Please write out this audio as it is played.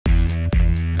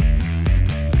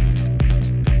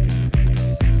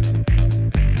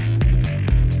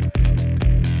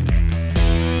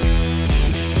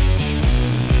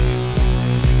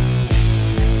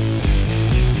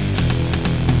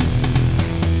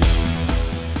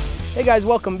Hey guys,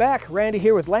 welcome back. Randy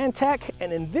here with Lantac,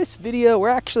 and in this video we're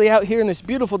actually out here in this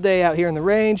beautiful day out here in the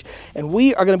range, and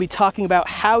we are going to be talking about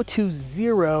how to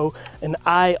zero an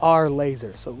IR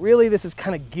laser. So really this is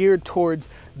kind of geared towards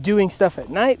doing stuff at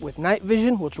night with night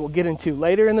vision, which we'll get into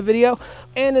later in the video.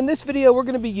 And in this video we're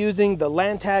going to be using the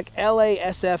Lantac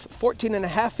LASF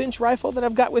 14.5-inch rifle that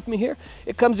I've got with me here.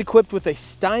 It comes equipped with a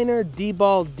Steiner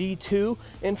D-Ball D2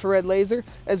 infrared laser,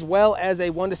 as well as a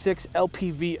 1:6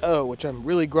 LPVO, which I'm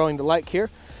really growing to like here.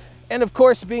 And of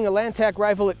course, being a Lantac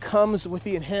rifle, it comes with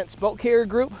the enhanced bolt carrier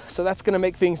group, so that's going to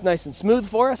make things nice and smooth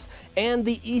for us, and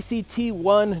the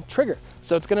ECT1 trigger.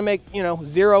 So it's going to make,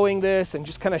 zeroing this and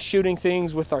just kind of shooting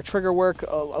things with our trigger work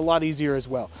a lot easier as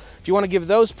well. If you want to give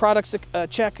those products a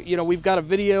check, we've got a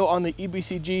video on the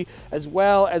EBCG as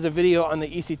well as a video on the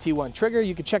ECT1 trigger.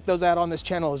 You can check those out on this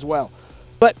channel as well.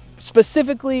 But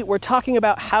specifically, we're talking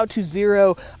about how to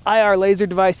zero IR laser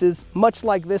devices, much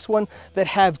like this one, that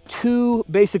have two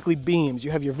basically beams.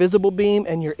 You have your visible beam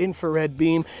and your infrared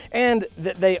beam, and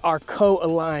that they are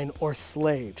co-aligned or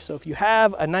slaved. So if you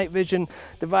have a night vision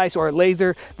device or a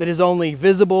laser that is only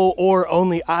visible or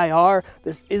only IR,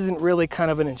 this isn't really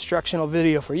kind of an instructional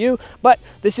video for you, but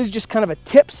this is just kind of a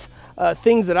tips.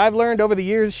 Things that I've learned over the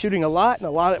years shooting a lot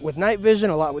with night vision,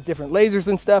 a lot with different lasers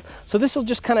and stuff. So this will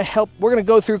just kind of help. We're going to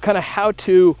go through kind of how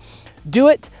to do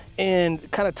it and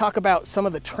kind of talk about some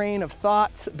of the train of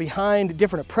thoughts behind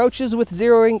different approaches with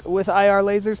zeroing with IR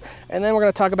lasers. And then we're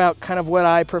going to talk about kind of what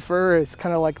I prefer is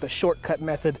kind of like the shortcut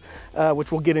method,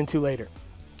 which we'll get into later.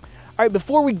 All right,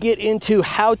 before we get into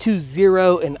how to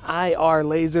zero an IR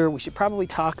laser, we should probably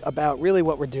talk about really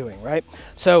what we're doing, right?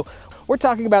 So we're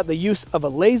talking about the use of a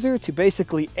laser to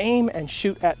basically aim and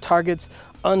shoot at targets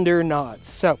under nods.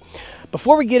 So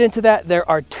before we get into that, there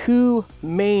are two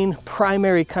main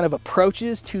primary kind of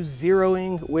approaches to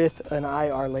zeroing with an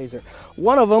IR laser.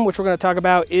 One of them, which we're going to talk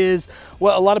about, is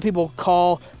what a lot of people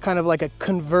call kind of like a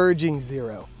converging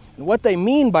zero. And what they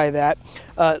mean by that,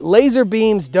 laser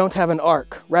beams don't have an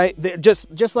arc, right?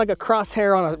 Just like a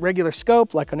crosshair on a regular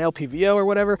scope, like an LPVO or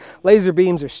whatever, laser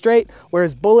beams are straight,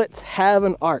 whereas bullets have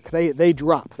an arc. They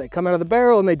drop. They come out of the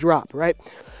barrel and they drop, right?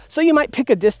 So you might pick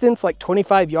a distance like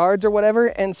 25 yards or whatever,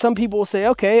 and some people will say,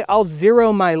 okay, I'll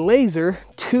zero my laser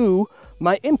to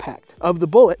my impact of the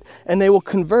bullet, and they will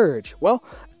converge. Well,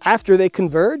 after they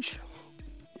converge,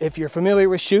 if you're familiar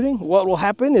with shooting, what will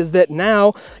happen is that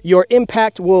now your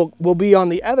impact will be on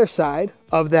the other side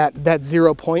of that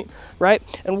 0 point, right?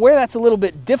 And where that's a little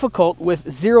bit difficult with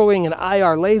zeroing an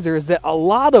IR laser is that a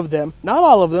lot of them, not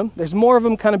all of them, there's more of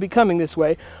them kind of becoming this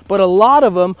way, but a lot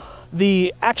of them,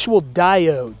 the actual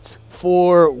diodes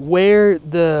for where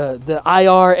the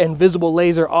IR and visible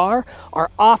laser are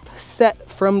offset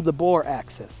from the bore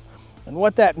axis. And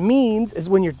what that means is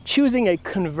when you're choosing a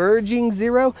converging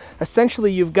zero,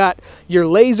 essentially you've got your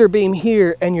laser beam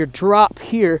here and your drop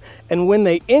here, and when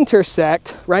they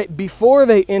intersect, right, before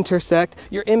they intersect,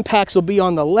 your impacts will be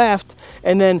on the left,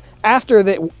 and then after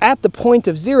at the point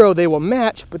of zero, they will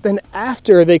match, but then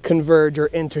after they converge or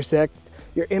intersect,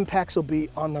 your impacts will be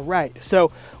on the right.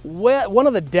 So one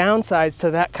of the downsides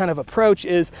to that kind of approach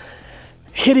is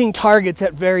hitting targets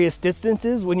at various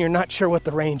distances when you're not sure what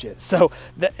the range is. So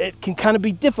it can kind of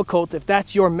be difficult if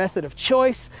that's your method of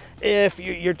choice. If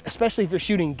especially if you're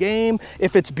shooting game,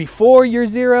 if it's before your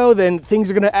zero, then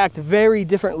things are going to act very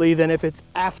differently than if it's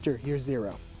after your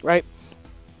zero, right?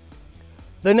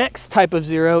 The next type of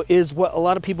zero is what a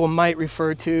lot of people might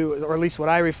refer to, or at least what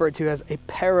I refer to as a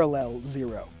parallel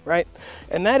zero, right?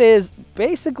 And that is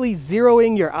basically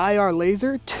zeroing your IR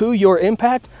laser to your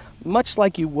impact, much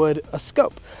like you would a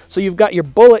scope. So you've got your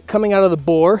bullet coming out of the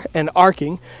bore and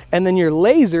arcing, and then your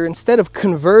laser, instead of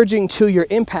converging to your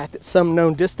impact at some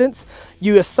known distance,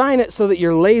 you assign it so that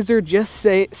your laser just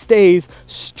stays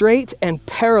straight and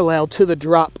parallel to the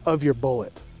drop of your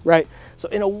bullet, right? So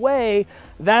in a way,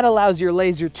 that allows your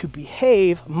laser to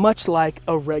behave much like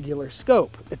a regular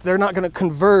scope. They're not going to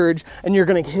converge and you're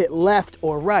going to hit left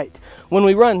or right. When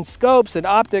we run scopes and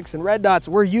optics and red dots,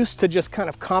 we're used to just kind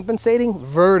of compensating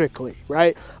vertically,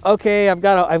 right? Okay, I've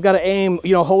got to aim,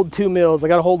 hold 2 mils, I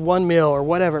got to hold 1 mil or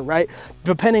whatever, right?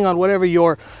 Depending on whatever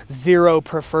your zero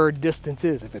preferred distance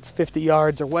is. If it's 50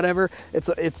 yards or whatever,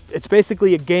 it's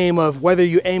basically a game of whether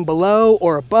you aim below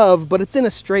or above, but it's in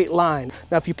a straight line.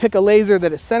 Now, if you pick a laser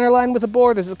that is center line with a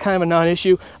bore, this is kind of a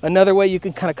non-issue. Another way you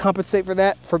can kind of compensate for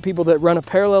that for people that run a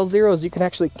parallel zero is you can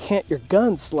actually cant your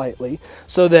gun slightly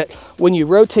so that when you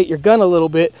rotate your gun a little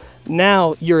bit,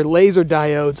 now your laser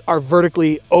diodes are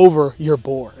vertically over your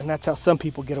bore. And that's how some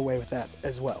people get away with that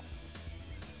as well.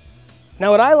 Now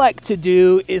what I like to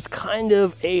do is kind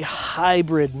of a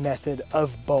hybrid method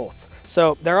of both.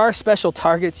 So there are special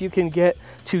targets you can get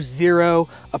to zero,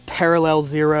 a parallel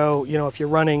zero, you know, if you're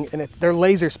running, and they're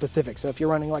laser specific. So if you're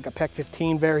running like a PEC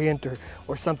 15 variant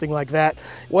or something like that.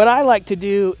 What I like to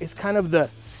do is kind of the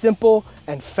simple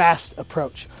and fast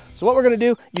approach. So what we're gonna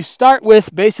do, you start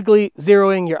with basically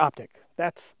zeroing your optic.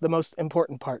 That's the most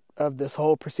important part of this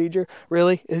whole procedure,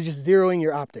 really, is just zeroing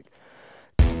your optic.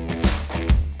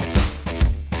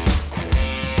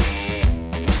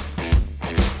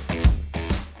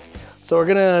 So we're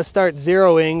gonna start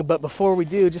zeroing, but before we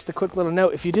do, just a quick little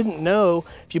note. If you didn't know,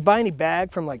 if you buy any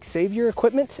bag from like Savior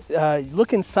Equipment,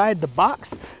 look inside the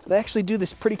box. They actually do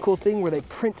this pretty cool thing where they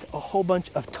print a whole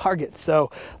bunch of targets. So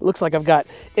it looks like I've got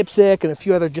IPSC and a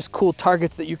few other just cool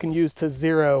targets that you can use to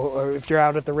zero, or if you're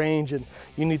out at the range and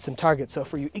you need some targets. So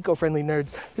for you eco-friendly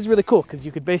nerds, this is really cool because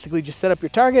you could basically just set up your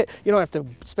target. You don't have to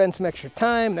spend some extra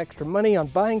time and extra money on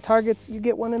buying targets. You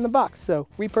get one in the box. So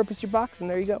repurpose your box and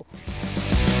there you go.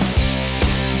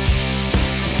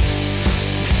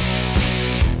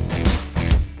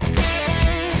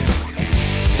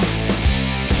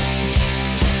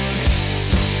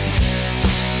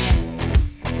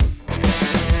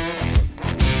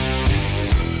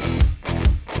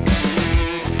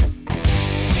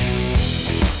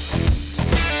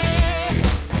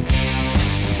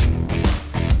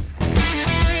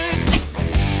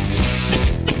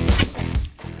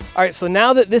 All right, so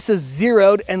now that this is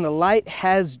zeroed and the light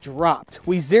has dropped,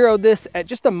 we zeroed this at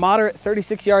just a moderate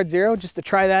 36-yard zero just to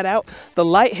try that out. The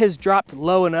light has dropped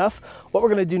low enough. What we're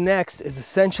gonna do next is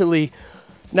essentially,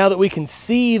 now that we can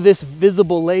see this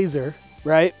visible laser,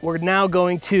 right, we're now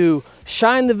going to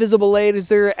shine the visible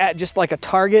laser at just like a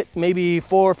target, maybe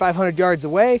 400 or 500 yards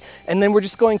away, and then we're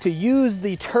just going to use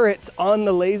the turrets on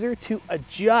the laser to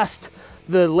adjust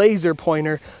the laser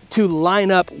pointer to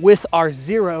line up with our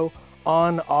zero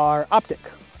on our optic.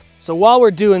 So while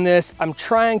we're doing this, I'm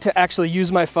trying to actually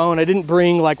use my phone. I didn't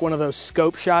bring like one of those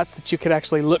scope shots that you could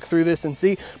actually look through this and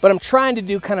see, but I'm trying to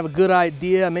do kind of a good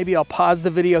idea. Maybe I'll pause the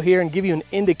video here and give you an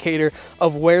indicator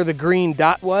of where the green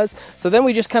dot was. So then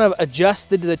we just kind of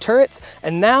adjusted the turrets,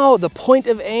 and now the point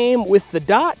of aim with the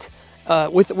dot,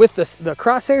 with the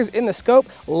crosshairs in the scope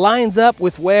lines up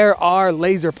with where our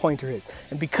laser pointer is.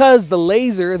 And because the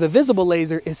laser, the visible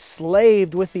laser, is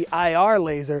slaved with the IR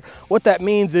laser, what that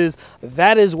means is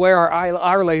that is where our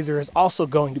IR laser is also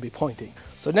going to be pointing.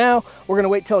 So now we're gonna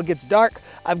wait till it gets dark.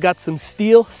 I've got some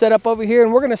steel set up over here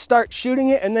and we're gonna start shooting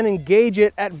it and then engage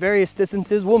it at various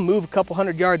distances. We'll move a couple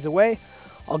hundred yards away.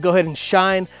 I'll go ahead and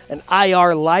shine an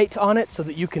IR light on it so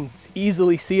that you can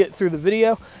easily see it through the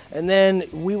video. And then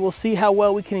we will see how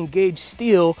well we can engage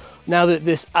steel now that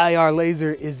this IR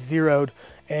laser is zeroed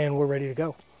and we're ready to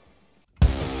go.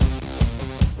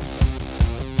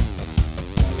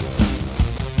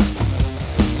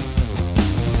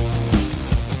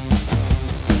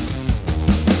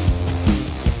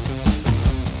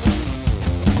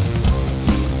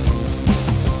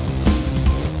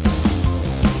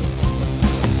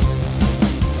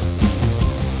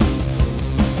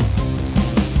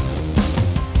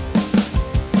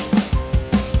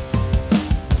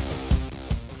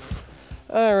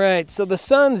 All right, so the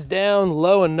sun's down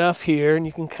low enough here and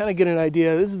you can kind of get an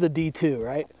idea. This is the D2,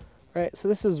 right? Right, so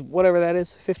this is whatever that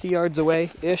is, 50 yards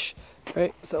away-ish,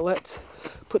 right? So let's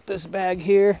put this bag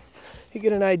here. You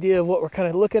get an idea of what we're kind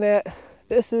of looking at.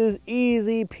 This is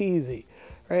easy peasy,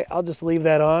 right? I'll just leave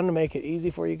that on to make it easy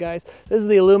for you guys. This is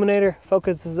the illuminator,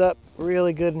 focuses up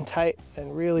really good and tight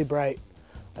and really bright.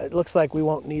 It looks like we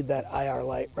won't need that IR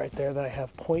light right there that I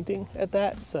have pointing at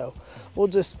that. So we'll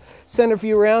just send a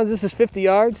few rounds. This is 50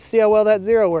 yards. See how well that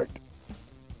zero worked.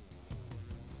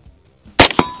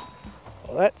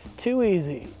 Well, that's too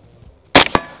easy.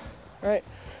 All right.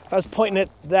 If I was pointing at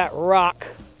that rock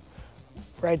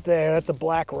right there, that's a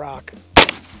black rock.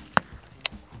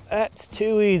 That's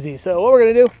too easy. So what we're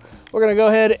gonna do, we're gonna go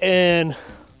ahead and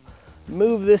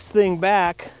move this thing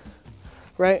back,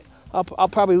 right? I'll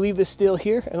probably leave this steel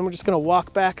here and then we're just gonna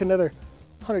walk back another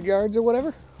 100 yards or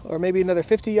whatever, or maybe another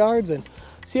 50 yards and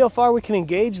see how far we can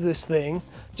engage this thing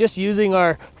just using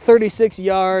our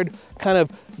 36-yard kind of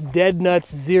dead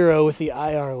nuts zero with the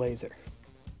IR laser.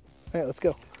 All right, let's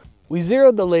go. We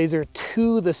zeroed the laser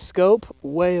to the scope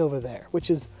way over there, which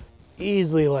is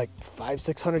easily like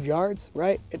 500-600 yards,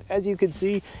 right? And as you can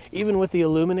see, even with the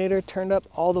illuminator turned up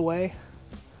all the way,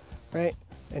 right?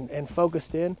 And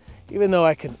focused in, even though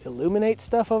I can illuminate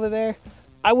stuff over there,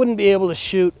 I wouldn't be able to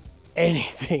shoot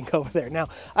anything over there. Now,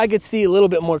 I could see a little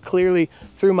bit more clearly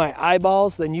through my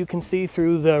eyeballs than you can see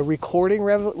through the recording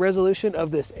resolution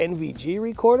of this NVG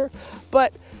recorder,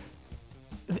 but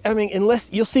I mean, unless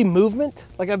you'll see movement,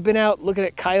 like I've been out looking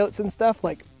at coyotes and stuff,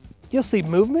 like you'll see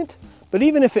movement, but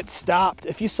even if it stopped,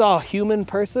 if you saw a human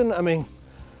person, I mean,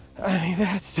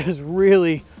 that's just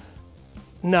really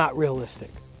not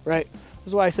realistic, right? This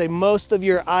is why I say most of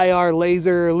your IR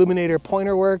laser illuminator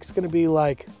pointer work is going to be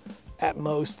like at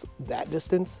most that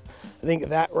distance. I think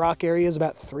that rock area is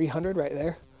about 300 right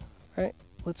there. All right,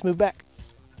 let's move back.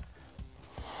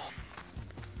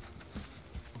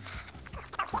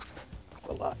 It's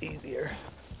a lot easier.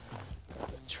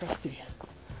 The trusty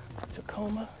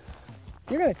Tacoma.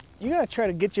 You're gonna try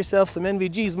to get yourself some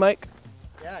NVGs, Mike.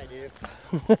 Yeah, I do.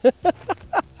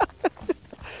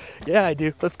 Yeah, I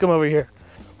do. Let's come over here.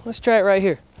 Let's try it right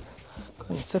here. Go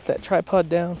ahead and set that tripod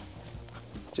down.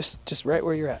 Just right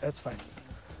where you're at. That's fine.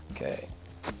 Okay.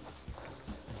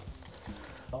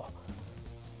 Oh.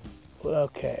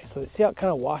 Okay, so see how it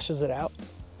kind of washes it out?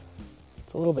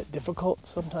 It's a little bit difficult.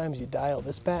 Sometimes you dial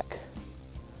this back.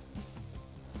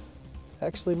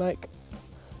 Actually, Mike,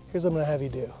 here's what I'm gonna have you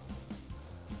do.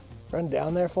 Run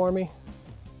down there for me.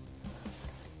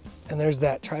 And there's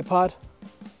that tripod.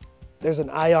 There's an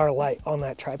IR light on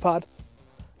that tripod.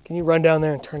 Can you run down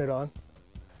there and turn it on?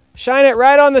 Shine it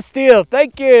right on the steel.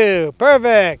 Thank you.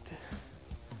 Perfect.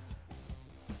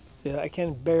 See, I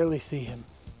can barely see him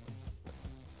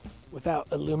without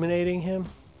illuminating him,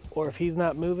 or if he's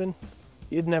not moving,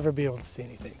 you'd never be able to see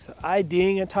anything. So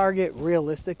IDing a target,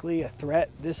 realistically, a threat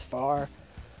this far,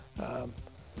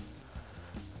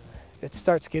 it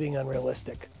starts getting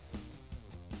unrealistic.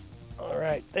 All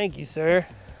right, thank you, sir.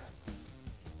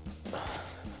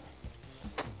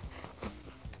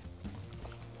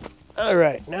 All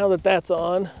right, now that that's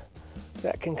on,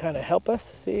 that can kind of help us.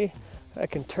 See, I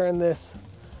can turn this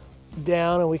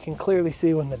down and we can clearly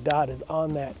see when the dot is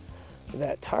on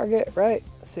that target, right?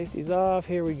 Safety's off,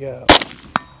 here we go.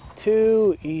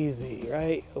 Too easy,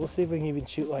 right? We'll see if we can even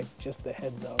shoot like just the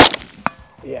head zone.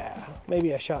 Yeah,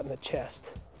 maybe a shot in the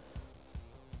chest.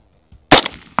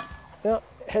 No,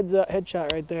 heads up,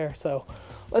 headshot right there. So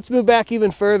let's move back even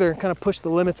further and kind of push the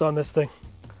limits on this thing.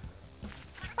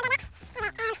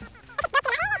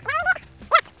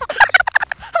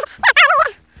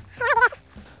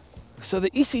 So the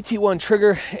ECT1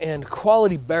 trigger and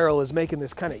quality barrel is making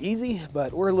this kind of easy,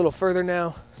 but we're a little further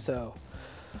now, so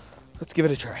let's give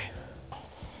it a try.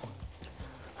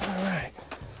 All right,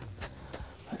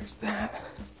 there's that.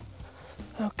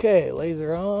 Okay,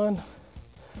 laser on.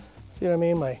 See what I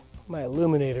mean? My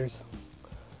illuminator's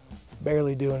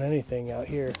barely doing anything out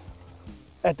here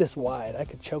at this wide. I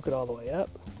could choke it all the way up,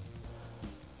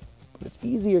 but it's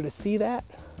easier to see that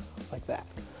like that.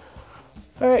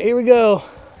 All right, here we go.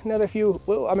 Another few,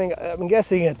 well, I mean, I'm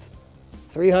guessing it's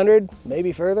 300,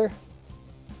 maybe further.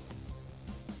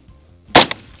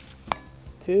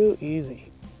 Too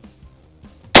easy.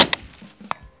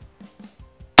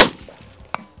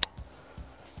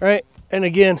 All right, and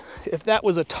again, if that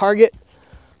was a target,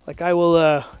 like I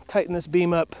will tighten this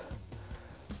beam up.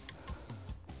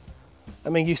 I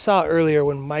mean, you saw earlier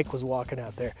when Mike was walking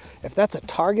out there. If that's a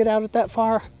target out at that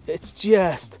far, it's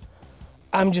just,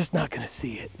 I'm just not gonna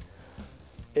see it.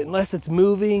 Unless it's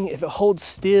moving, if it holds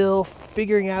still,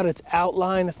 figuring out its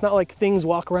outline. It's not like things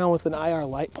walk around with an IR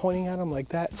light pointing at them like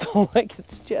that. So like,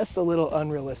 it's just a little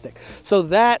unrealistic. So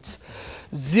that's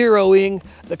zeroing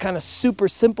the kind of super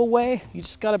simple way. You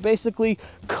just gotta basically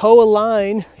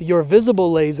co-align your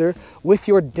visible laser with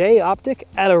your day optic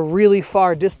at a really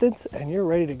far distance and you're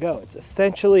ready to go. It's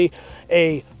essentially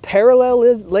a parallel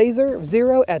laser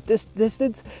zero at this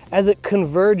distance as it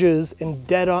converges in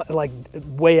dead on, like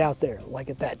way out there, like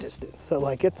at that distance. So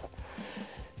like it's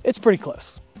pretty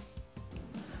close.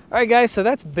 All right guys, so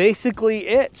that's basically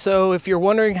it. So if you're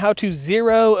wondering how to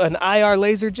zero an IR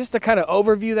laser, just to kind of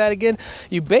overview that again,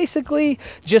 you basically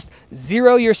just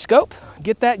zero your scope,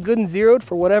 get that good and zeroed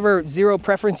for whatever zero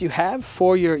preference you have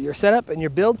for your setup and your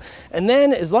build. And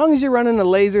then as long as you're running a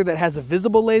laser that has a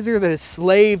visible laser that is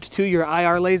slaved to your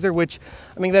IR laser, which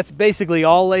I mean, that's basically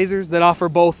all lasers that offer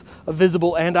both a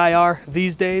visible and IR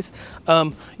these days.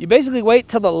 You basically wait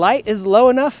till the light is low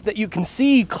enough that you can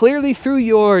see clearly through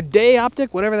your day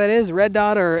optic, whatever that is, red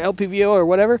dot or LPVO or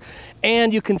whatever,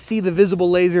 and you can see the visible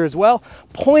laser as well.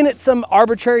 Point at some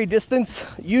arbitrary distance,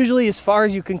 usually as far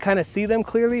as you can kind of see them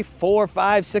clearly, 400,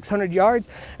 500, 600 yards,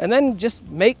 and then just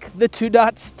make the two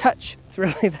dots touch. It's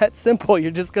really that simple.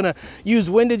 You're just gonna use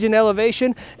windage and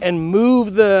elevation and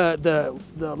move the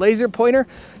laser pointer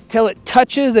till it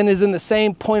touches and is in the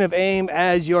same point of aim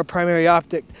as your primary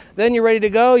optic. Then you're ready to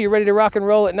go. You're ready to rock and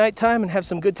roll at nighttime and have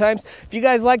some good times. If you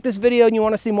guys like this video and you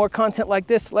want to see more content like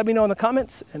this, let me know in the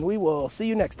comments and we will see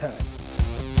you next time.